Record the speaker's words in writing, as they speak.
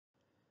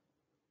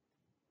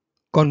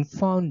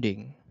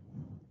Confounding.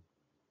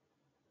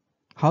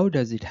 How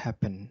does it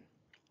happen?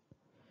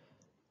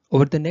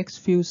 Over the next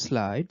few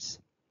slides,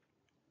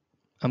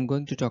 I'm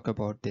going to talk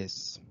about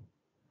this.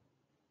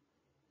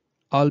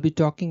 I'll be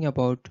talking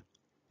about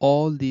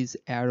all these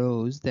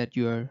arrows that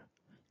you're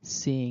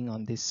seeing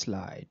on this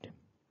slide.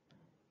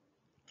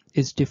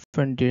 It's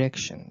different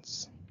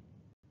directions.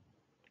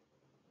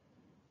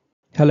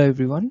 Hello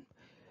everyone,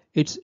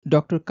 it's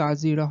Dr.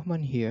 Qazi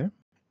Rahman here.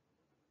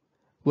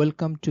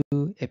 Welcome to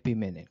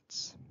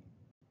EpiMinutes.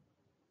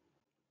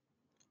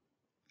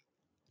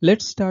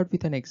 Let's start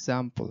with an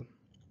example.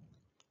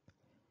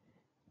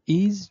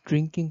 Is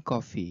drinking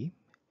coffee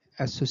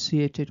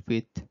associated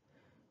with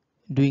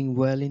doing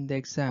well in the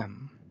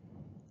exam?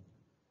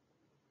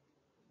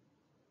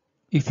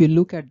 If you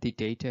look at the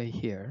data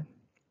here,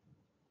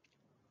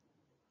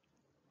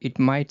 it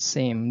might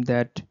seem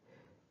that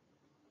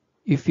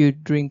if you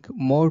drink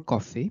more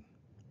coffee,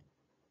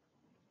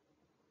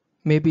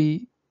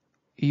 maybe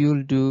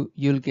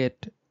you'll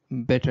get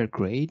better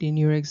grade in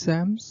your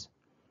exams.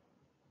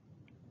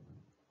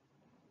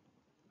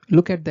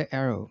 Look at the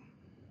arrow.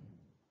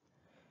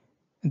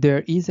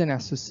 There is an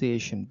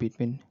association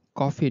between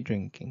coffee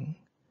drinking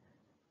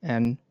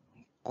and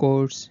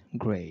course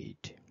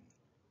grade.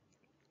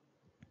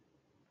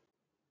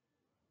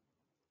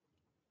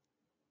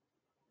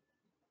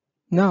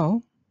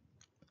 Now,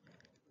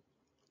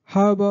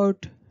 how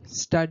about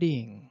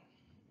studying?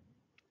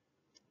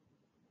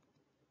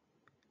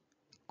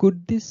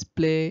 Could this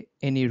play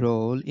any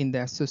role in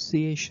the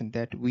association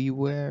that we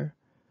were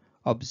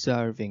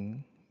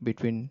observing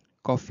between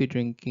coffee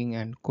drinking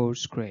and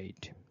course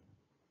grade?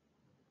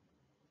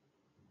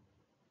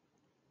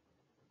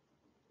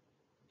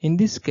 In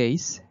this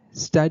case,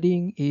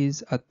 studying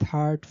is a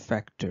third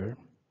factor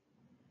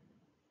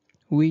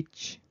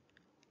which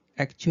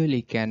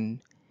actually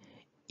can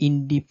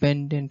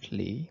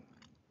independently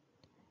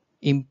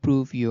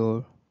improve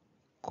your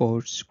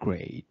course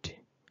grade.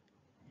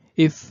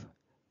 If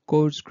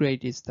course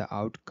grade is the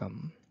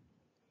outcome,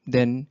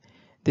 then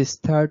this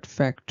third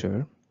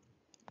factor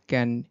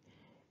can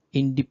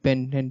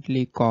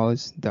independently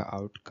cause the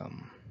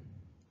outcome.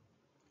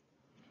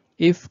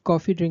 If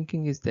coffee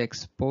drinking is the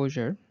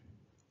exposure,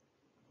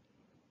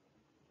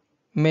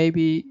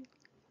 maybe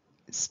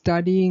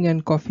studying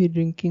and coffee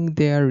drinking,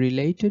 they are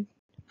related.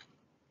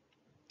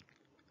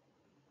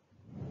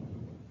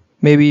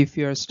 Maybe if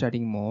you're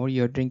studying more,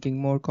 you're drinking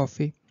more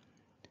coffee.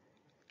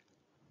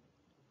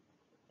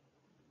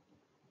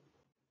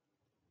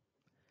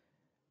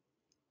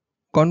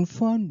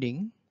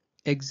 Confounding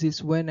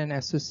exists when an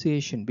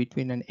association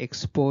between an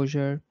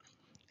exposure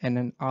and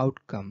an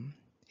outcome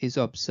is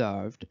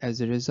observed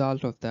as a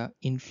result of the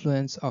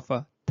influence of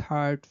a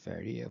third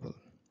variable.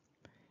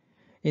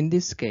 In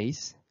this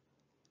case,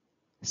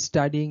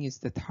 studying is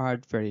the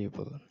third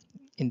variable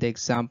in the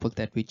example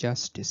that we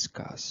just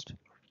discussed.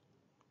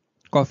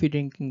 Coffee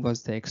drinking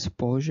was the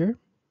exposure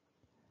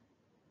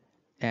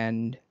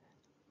and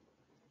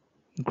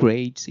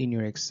grades in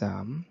your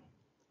exam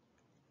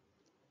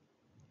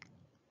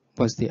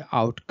was the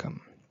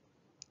outcome.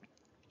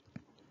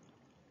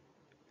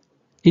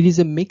 It is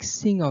a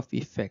mixing of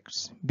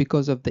effects.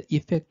 Because of the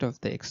effect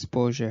of the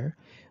exposure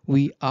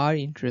we are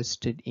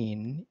interested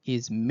in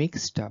is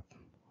mixed up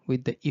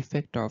with the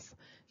effect of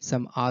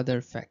some other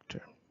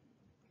factor.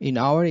 In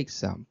our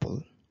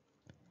example,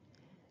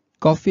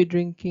 coffee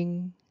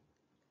drinking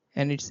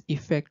and its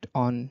effect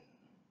on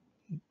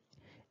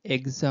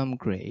exam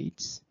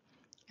grades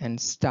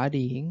and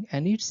studying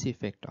and its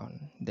effect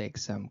on the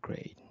exam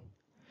grade.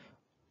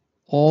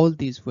 All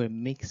these were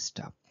mixed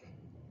up.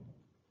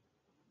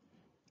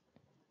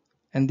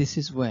 And this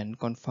is when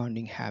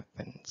confounding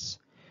happens.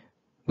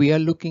 We are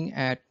looking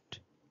at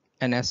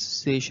an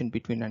association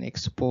between an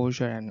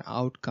exposure and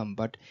outcome,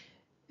 but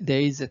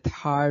there is a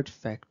third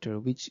factor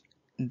which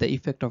the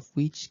effect of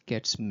which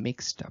gets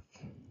mixed up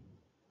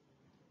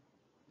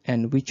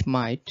and which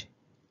might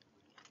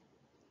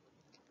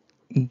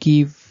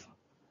give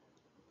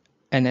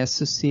an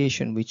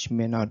association which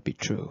may not be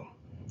true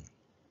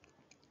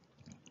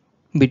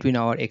between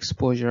our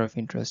exposure of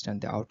interest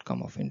and the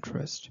outcome of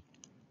interest.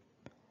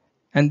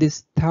 And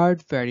this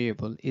third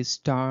variable is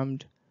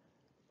termed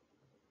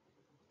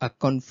a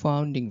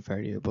confounding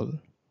variable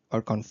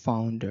or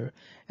confounder,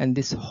 and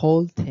this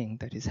whole thing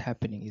that is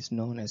happening is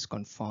known as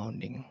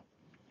confounding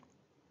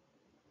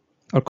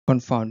or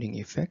confounding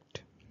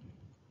effect.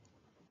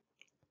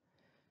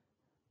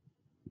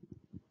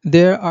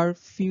 There are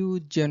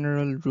few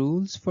general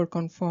rules for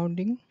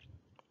confounding.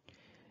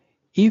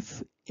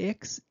 If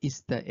X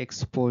is the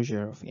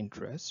exposure of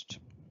interest,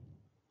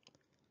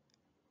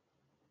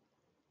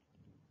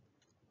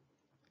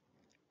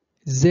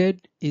 Z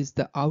is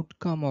the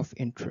outcome of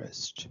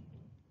interest,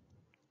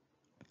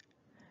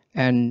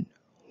 and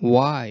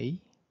Y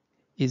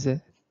is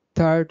a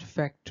third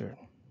factor.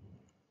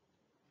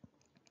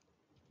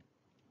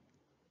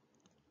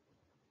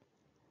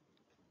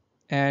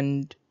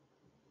 And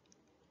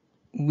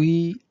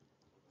we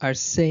are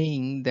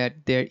saying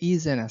that there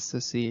is an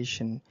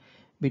association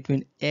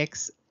between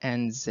X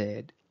and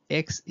Z.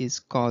 X is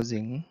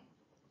causing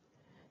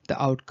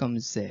the outcome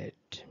Z.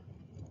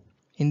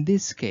 In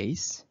this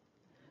case,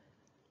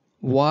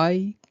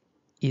 Y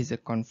is a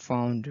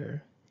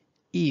confounder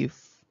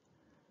if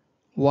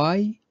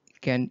Y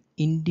can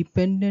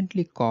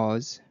independently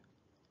cause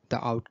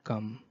the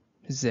outcome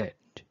Z.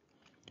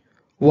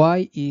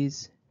 Y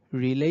is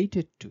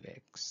related to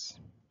X,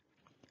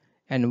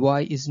 and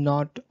Y is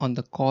not on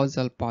the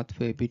causal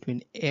pathway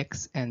between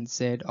X and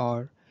Z,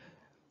 or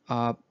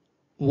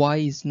Y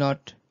is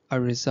not a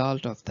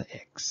result of the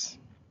X.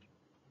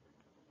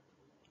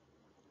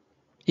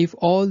 If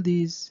all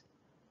these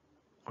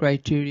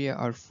criteria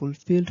are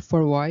fulfilled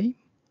for Y,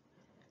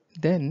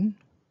 then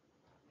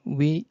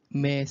we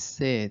may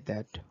say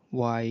that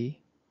Y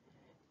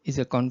is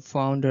a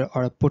confounder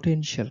or a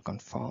potential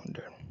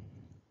confounder.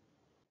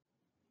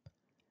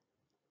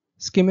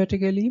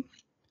 Schematically,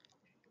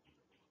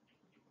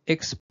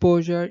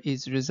 exposure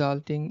is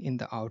resulting in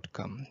the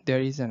outcome.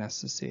 There is an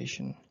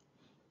association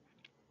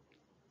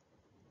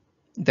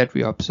that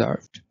we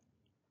observed.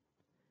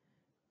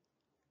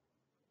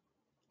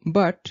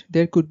 But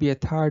there could be a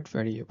third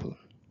variable,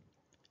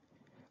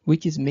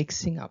 which is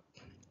mixing up.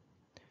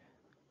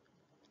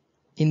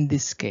 In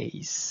this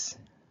case,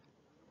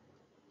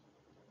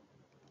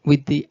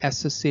 with the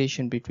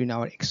association between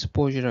our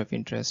exposure of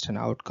interest and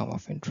outcome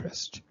of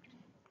interest,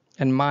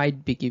 and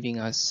might be giving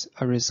us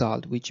a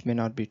result which may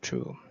not be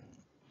true,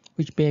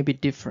 which may be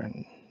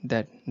different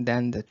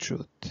than the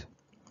truth.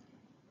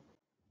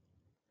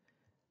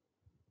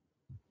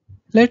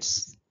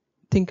 Let's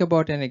think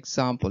about an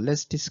example.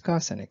 Let's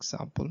discuss an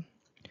example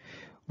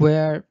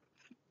where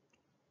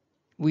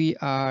we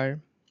are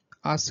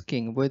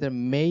asking whether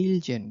male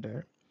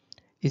gender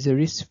is a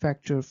risk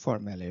factor for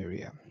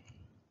malaria.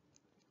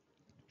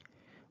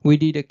 We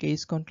did a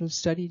case control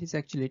study. It is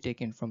actually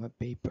taken from a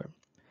paper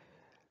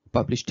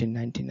published in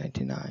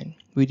 1999.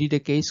 We did a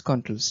case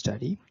control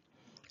study.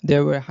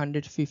 There were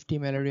 150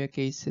 malaria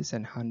cases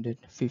and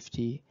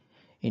 150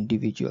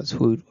 individuals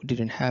who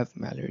didn't have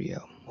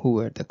malaria, who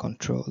were the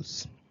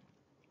controls.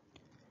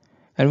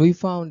 And we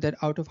found that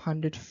out of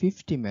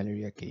 150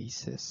 malaria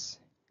cases,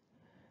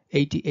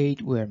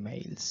 88 were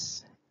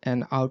males,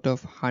 and out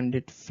of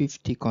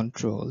 150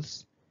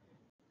 controls,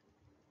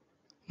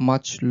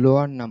 much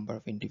lower number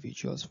of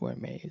individuals were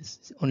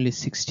males. Only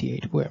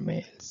 68 were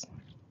males.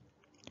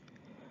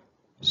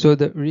 So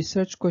the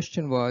research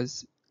question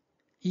was,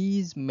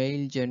 is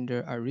male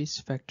gender a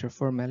risk factor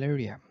for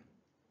malaria?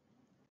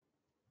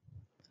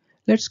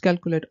 Let's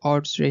calculate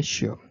odds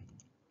ratio.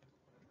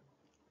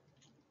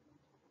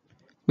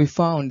 We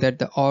found that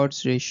the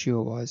odds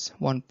ratio was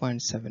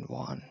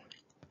 1.71.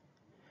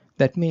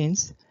 That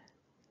means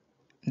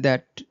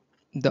that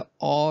the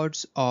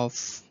odds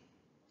of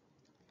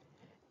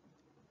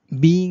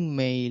being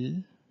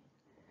male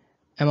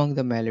among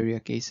the malaria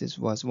cases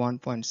was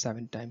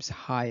 1.7 times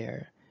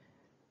higher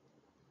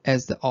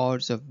as the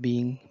odds of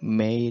being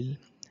male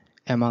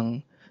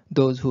among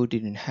those who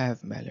didn't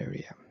have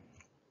malaria.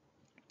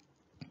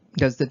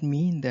 Does that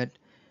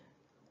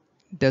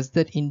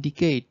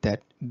indicate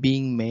that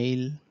being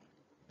male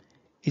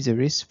is a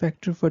risk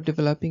factor for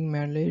developing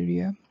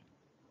malaria?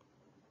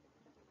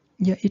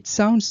 Yeah, it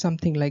sounds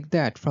something like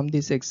that from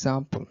this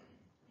example.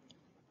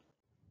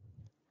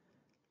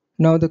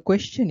 Now the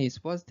question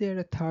is, was there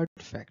a third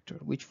factor,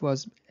 which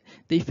was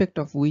the effect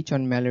of which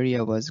on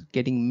malaria was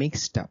getting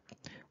mixed up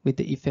with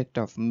the effect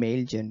of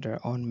male gender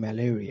on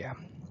malaria?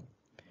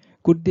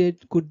 Could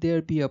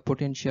there be a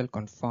potential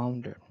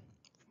confounder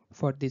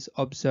for this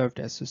observed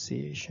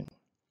association?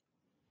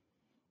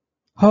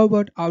 How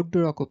about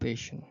outdoor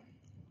occupation?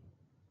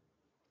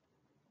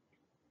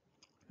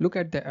 Look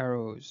at the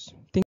arrows.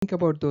 Think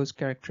about those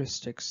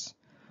characteristics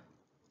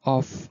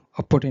of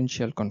a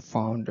potential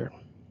confounder.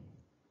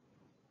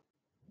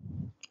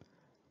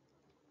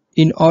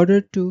 In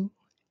order to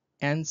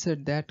answer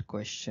that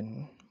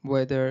question,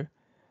 whether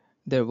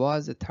there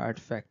was a third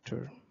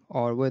factor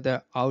or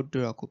whether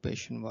outdoor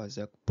occupation was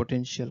a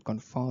potential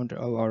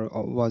confounder or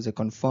was a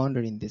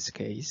confounder in this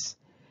case,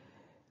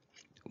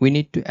 we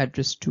need to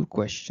address two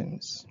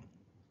questions.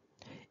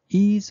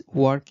 Is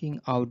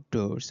working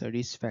outdoors a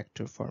risk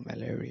factor for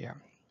malaria?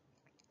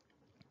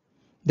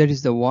 That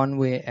is the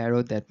one-way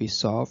arrow that we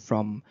saw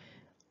from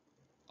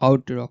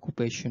outdoor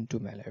occupation to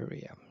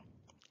malaria.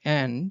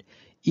 And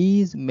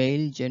is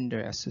male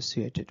gender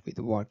associated with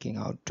working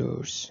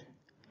outdoors?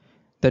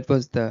 That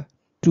was the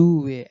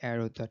two-way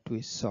arrow that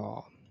we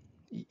saw.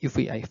 If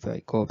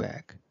I go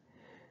back,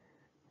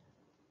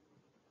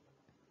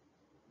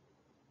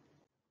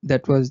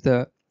 that was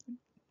the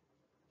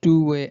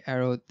two-way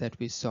arrow that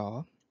we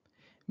saw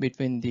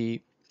between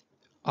the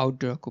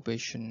outdoor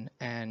occupation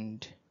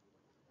and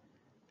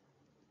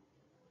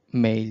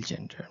male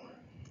gender.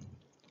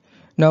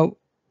 Now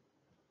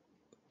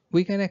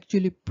we can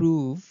actually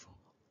prove,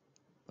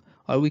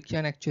 or we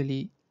can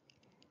actually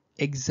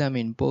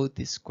examine both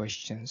these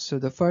questions. So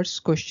the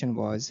first question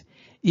was,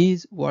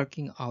 is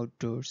working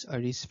outdoors a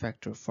risk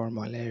factor for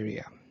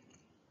malaria?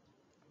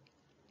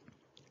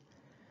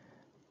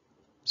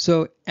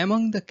 So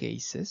among the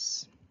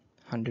cases,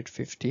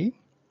 150,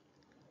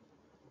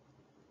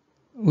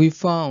 we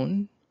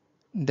found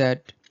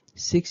that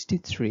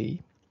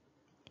 63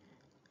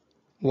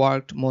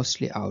 worked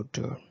mostly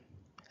outdoor.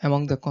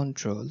 Among the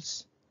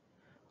controls,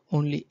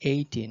 only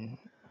 18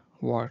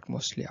 worked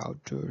mostly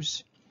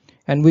outdoors.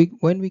 And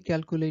when we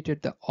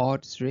calculated the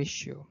odds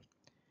ratio,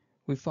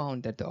 we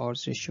found that the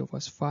odds ratio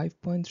was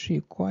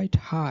 5.3, quite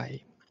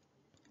high.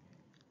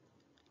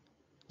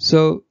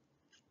 So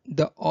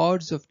the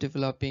odds of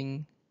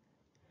developing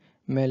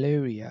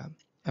malaria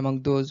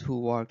among those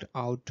who worked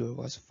outdoor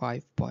was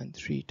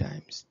 5.3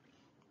 times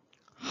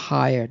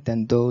higher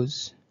than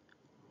the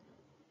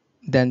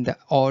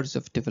odds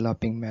of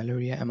developing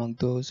malaria among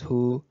those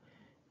who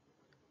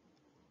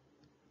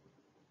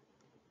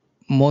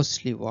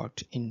mostly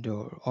worked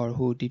indoor or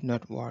who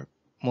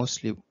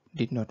mostly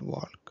did not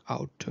work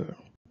outdoor.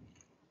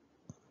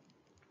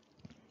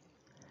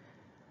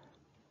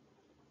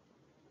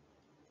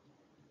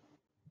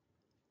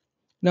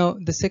 Now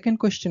the second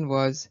question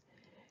was,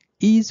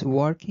 is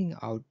working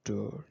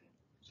outdoor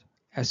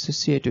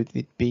associated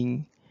with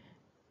being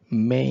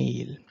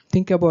male?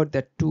 Think about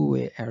that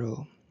two-way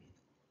arrow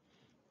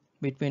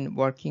between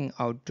working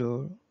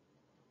outdoor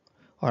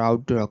or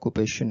outdoor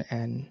occupation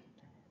and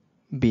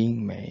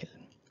being male.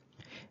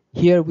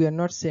 Here we are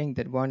not saying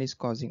that one is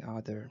causing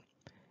other.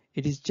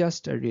 It is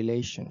just a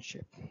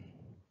relationship.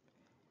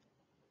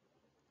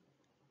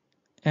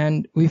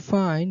 And we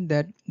find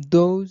that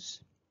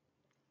those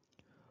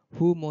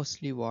who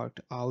mostly worked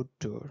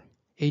outdoor,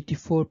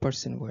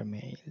 84% were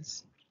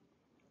males,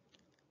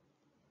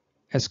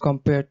 as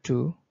compared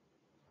to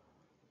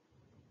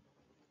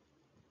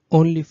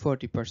only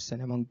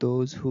 40% among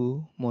those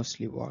who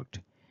mostly worked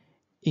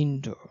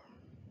indoor.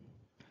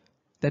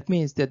 That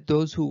means that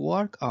those who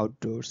work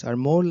outdoors are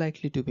more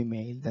likely to be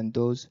male than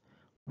those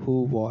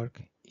who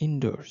work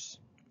indoors.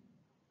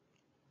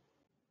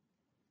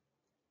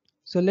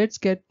 So let's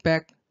get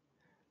back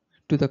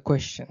to the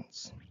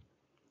questions.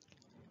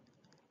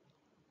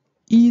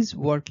 Is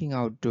working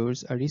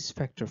outdoors a risk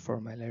factor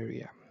for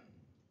malaria?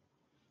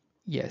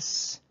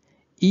 Yes.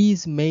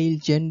 Is male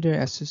gender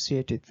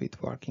associated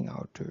with working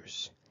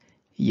outdoors?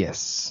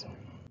 Yes.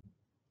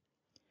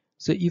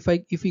 So if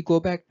we go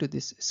back to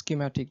this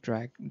schematic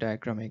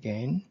diagram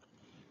again,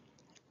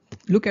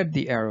 look at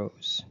the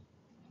arrows.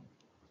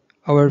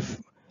 Our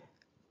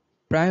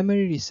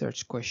primary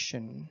research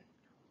question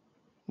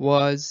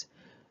was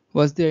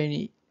there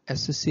any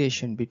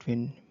association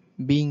between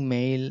being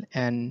male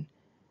and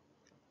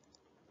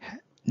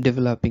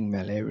developing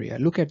malaria?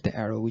 Look at the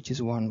arrow, which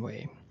is one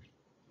way.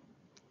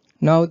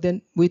 Now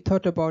then we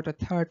thought about a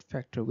third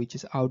factor, which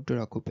is outdoor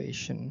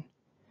occupation.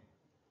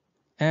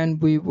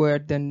 And we were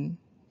then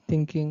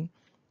thinking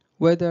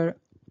whether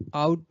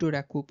outdoor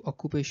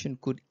occupation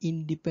could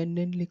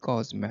independently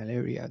cause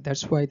malaria.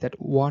 That's why that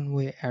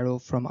one-way arrow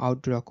from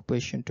outdoor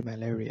occupation to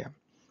malaria.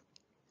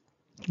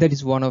 That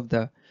is one of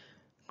the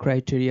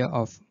criteria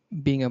of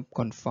being a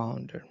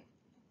confounder.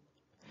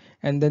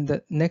 And then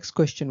the next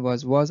question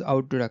was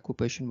outdoor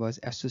occupation was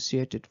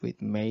associated with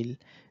male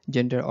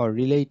gender or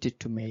related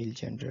to male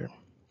gender?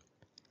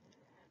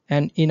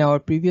 And in our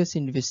previous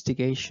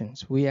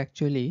investigations, we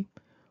actually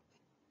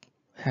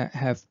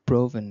have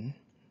proven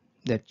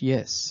that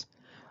yes,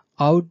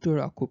 outdoor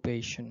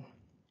occupation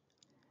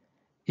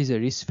is a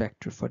risk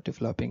factor for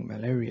developing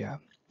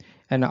malaria,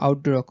 and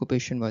outdoor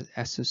occupation was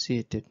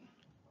associated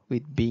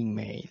with being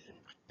male.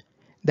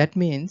 That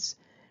means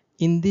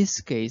in this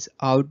case,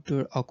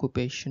 outdoor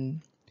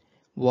occupation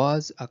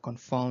was a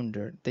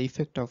confounder, the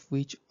effect of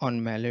which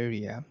on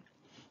malaria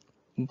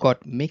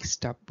got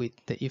mixed up with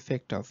the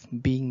effect of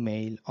being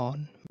male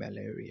on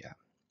malaria.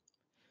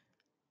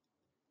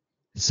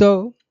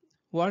 So,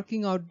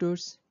 working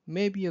outdoors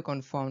may be a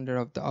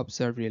confounder of the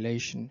observed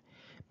relation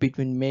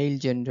between male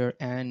gender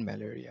and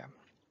malaria.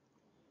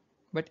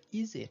 But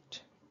is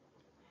it?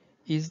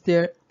 Is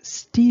there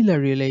still a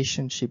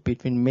relationship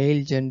between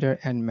male gender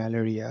and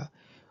malaria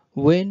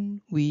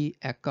when we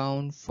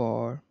account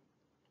for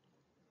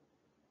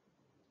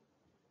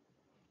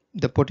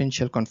the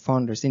potential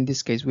confounders? In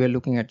this case, we are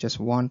looking at just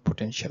one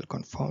potential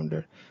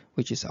confounder,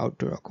 which is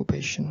outdoor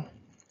occupation.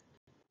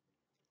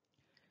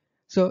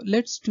 So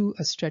let's do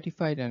a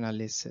stratified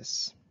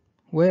analysis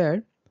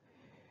where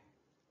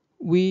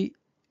we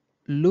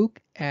look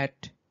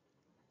at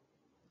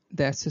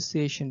the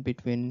association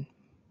between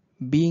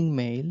being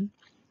male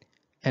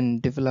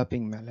and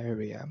developing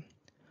malaria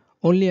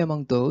only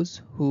among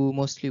those who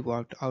mostly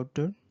worked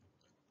outdoor,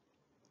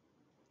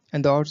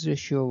 and the odds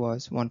ratio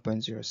was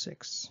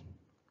 1.06,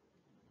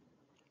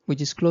 which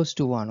is close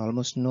to 1,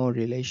 almost no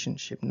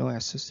relationship, no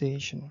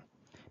association,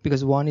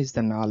 because 1 is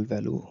the null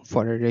value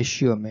for a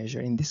ratio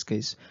measure, in this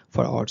case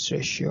for odds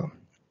ratio.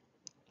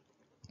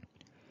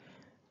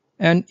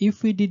 And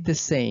if we did the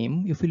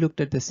same, if we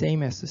looked at the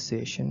same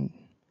association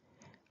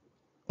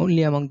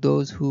only among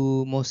those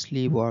who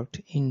mostly worked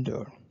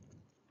indoor,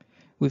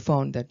 we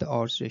found that the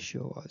odds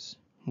ratio was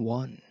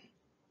 1.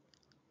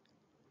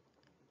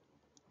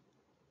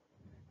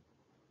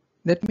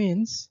 That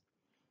means,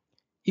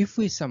 if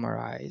we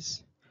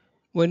summarize,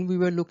 when we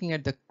were looking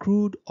at the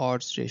crude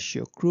odds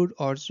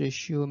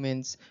ratio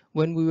means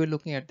when we were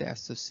looking at the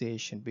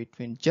association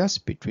between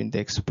the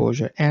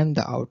exposure and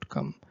the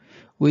outcome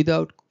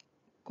without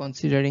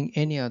considering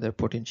any other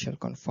potential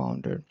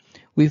confounder,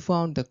 we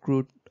found the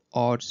crude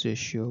odds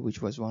ratio,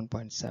 which was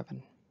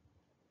 1.7.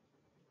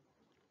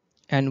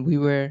 And we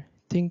were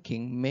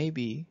thinking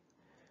maybe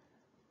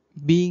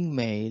being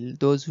male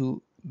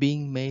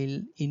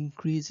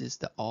increases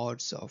the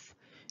odds of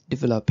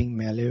developing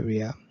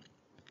malaria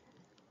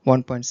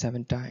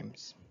 1.7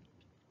 times.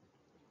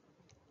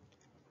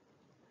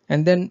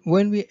 And then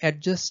when we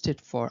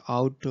adjusted for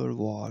outdoor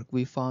work,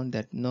 we found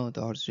that no,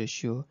 the odds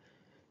ratio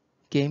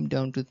came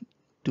down to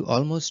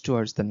almost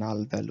towards the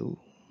null value,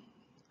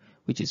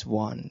 which is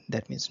 1.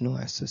 That means no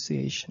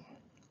association.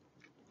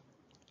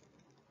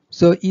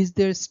 So is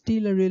there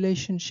still a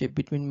relationship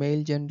between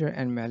male gender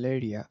and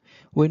malaria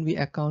when we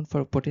account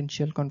for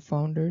potential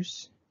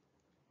confounders?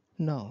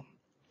 No.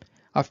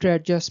 After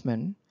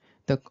adjustment,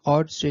 the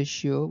odds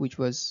ratio, which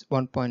was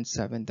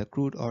 1.7, the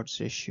crude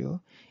odds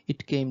ratio,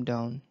 it came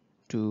down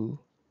to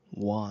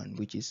 1,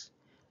 which is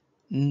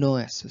no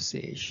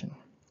association.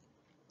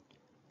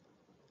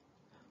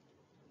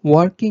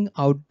 Working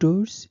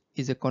outdoors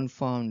is a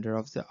confounder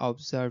of the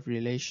observed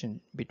relation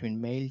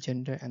between male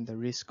gender and the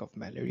risk of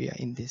malaria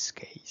in this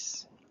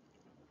case.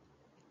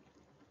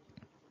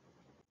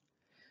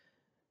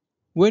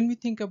 When we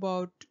think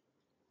about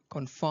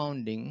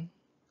confounding,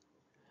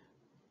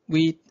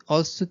 we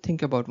also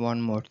think about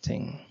one more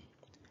thing.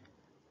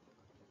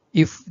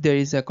 If there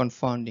is a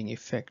confounding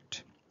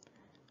effect,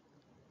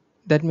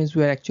 that means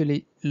we're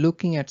actually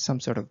looking at some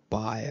sort of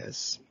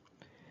bias.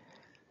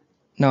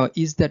 Now,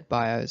 is that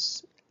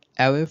bias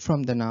away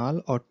from the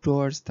null or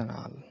towards the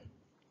null?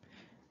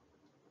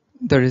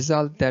 The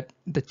result that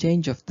the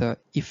change of the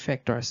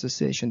effect or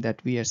association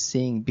that we are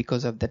seeing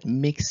because of that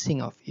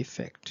mixing of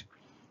effect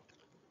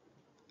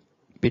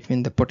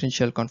between the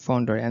potential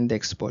confounder and the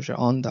exposure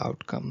on the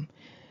outcome,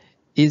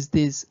 is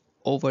this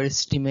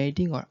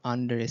overestimating or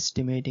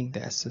underestimating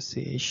the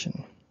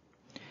association?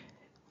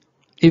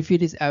 If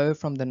it is away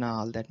from the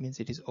null, that means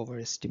it is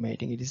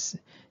overestimating. It is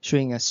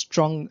showing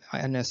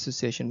an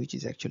association which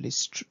is actually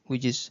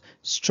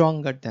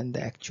stronger than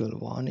the actual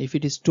one. If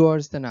it is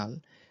towards the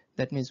null,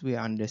 that means we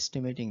are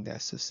underestimating the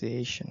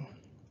association.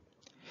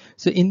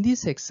 So in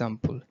this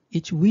example,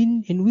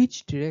 in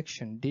which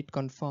direction did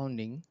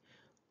confounding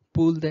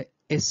pull the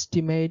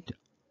estimate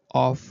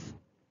of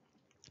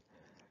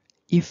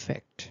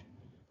effect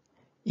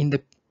in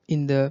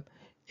the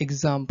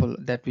example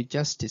that we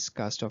just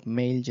discussed of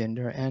male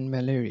gender and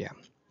malaria?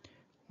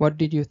 What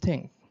did you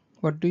think?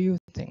 What do you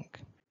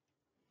think?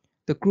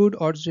 The crude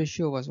odds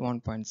ratio was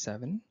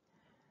 1.7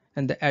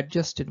 and the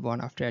adjusted one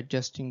after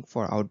adjusting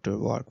for outdoor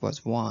work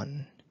was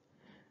 1.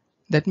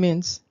 That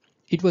means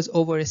it was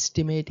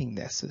overestimating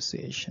the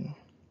association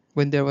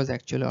when there was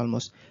actually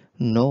almost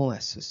no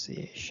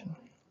association.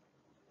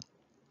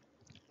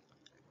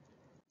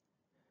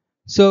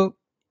 So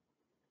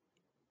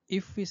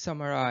if we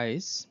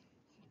summarize,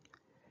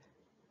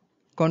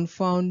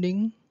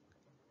 confounding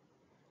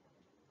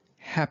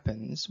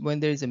happens when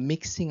there is a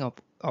mixing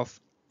of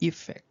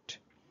effect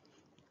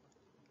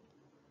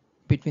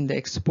between the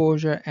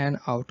exposure and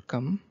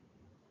outcome,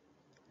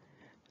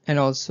 and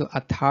also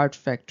a third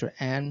factor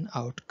and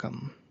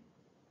outcome.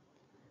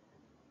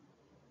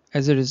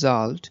 As a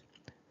result,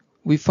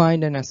 we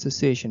find an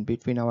association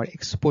between our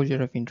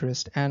exposure of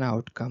interest and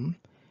outcome,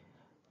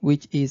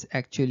 which is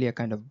actually a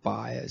kind of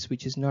bias,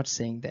 which is not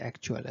showing the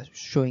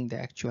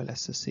actual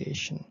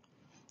association.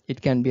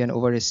 It can be an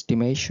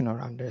overestimation or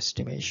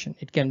underestimation.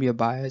 It can be a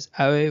bias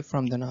away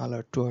from the null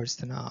or towards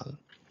the null.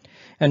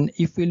 And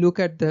if we look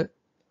at the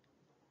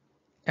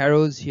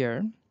arrows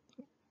here,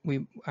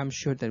 I'm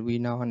sure that we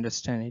now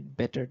understand it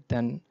better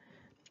than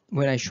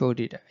when I showed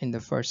it in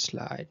the first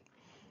slide.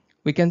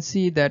 We can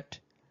see that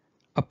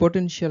a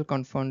potential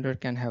confounder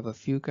can have a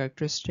few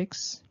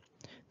characteristics.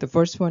 The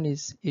first one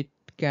is it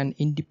can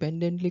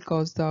independently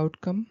cause the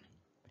outcome.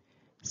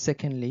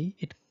 Secondly,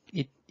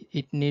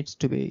 it needs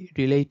to be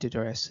related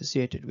or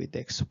associated with the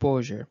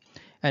exposure,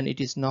 and it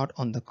is not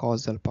on the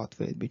causal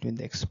pathway between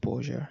the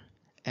exposure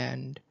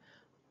and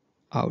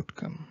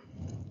outcome.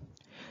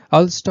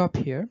 I'll stop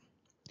here.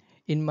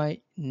 In my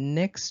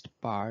next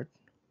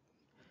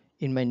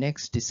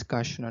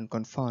discussion on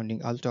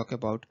confounding, I'll talk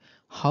about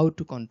how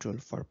to control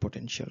for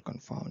potential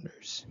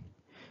confounders.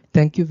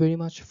 Thank you very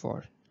much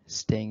for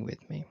staying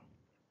with me.